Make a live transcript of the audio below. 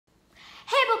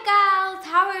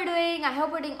you doing? I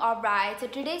hope you're doing alright. So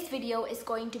today's video is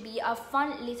going to be a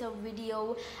fun little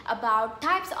video about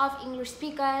types of English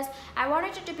speakers. I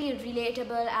wanted it to be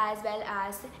relatable as well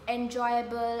as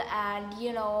enjoyable and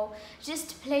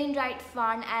just plain right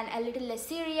fun and a little less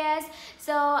serious.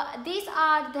 So these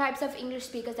are the types of English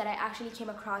speakers that I actually came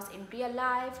across in real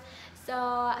life.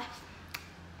 So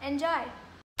enjoy.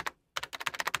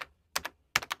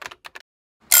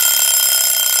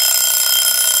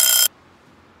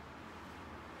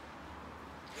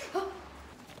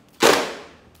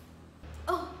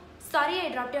 Sorry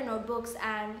I dropped your notebooks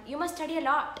and you must study a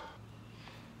lot.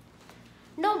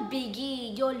 No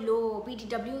biggie, you're low.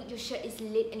 BTW, your shirt is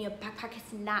lit and your backpack is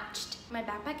snatched. My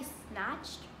backpack is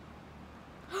snatched?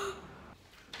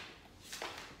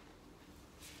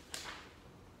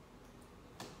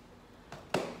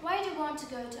 Why do you want to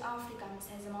go to Africa, Miss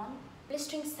Hezamon?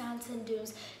 Blistering sands and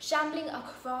dunes, shambling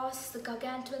across the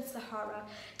gargantuan Sahara,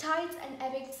 tides and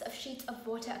ebbings of sheets of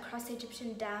water across the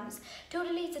Egyptian dams.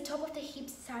 Totally it's the top of the heap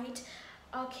sight,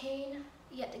 arcane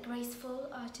yet graceful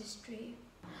artistry.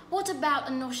 What about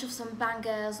a nosh of some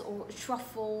bangers or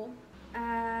truffle?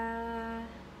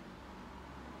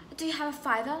 Do you have a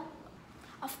fiver?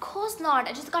 Of course not,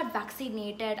 I just got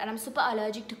vaccinated and I'm super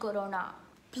allergic to corona.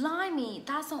 Blimey,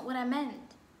 that's not what I meant.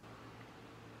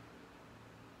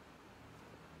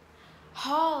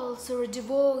 Halls or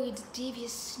devoid,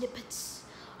 devious snippets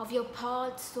of your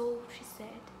parred soul, she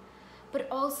said, but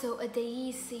also a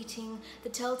dais seating the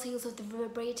telltales of the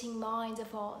vibrating minds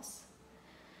of ours.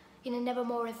 In a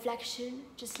nevermore reflection,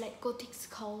 just like Gothic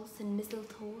skulls and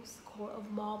mistletoes, core of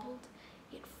marbled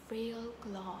yet frail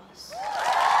glass.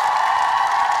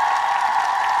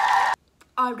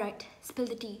 Alright, spill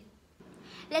the tea.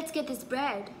 Let's get this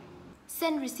bread.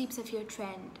 Send receipts of your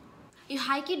trend. You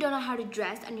hikey don't know how to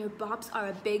dress and your bobs are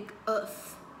a big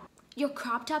oof. Your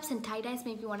crop tops and tie-dyes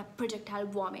make you want to projectile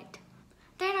vomit.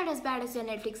 They're not as bad as your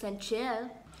Netflix and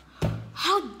chill.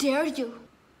 How dare you?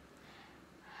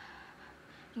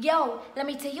 Yo, let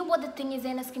me tell you what the thing is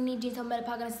in a skinny jeans. I'm gonna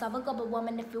pack on a stomach of a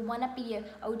woman if you wanna be a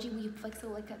OG we flex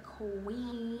like a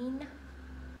queen.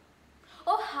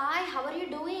 Oh hi, how are you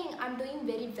doing? I'm doing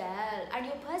very well and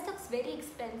your purse looks very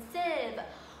expensive.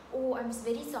 Oh, I'm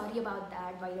very sorry about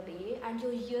that, by the way. And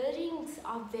your earrings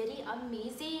are very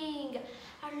amazing.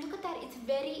 And look at that, it's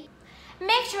very...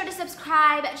 Make sure to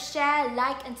subscribe, share,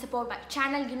 like, and support my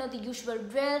channel. You know the usual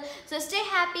drill. So stay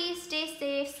happy, stay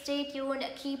safe, stay tuned,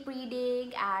 keep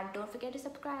reading, and don't forget to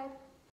subscribe.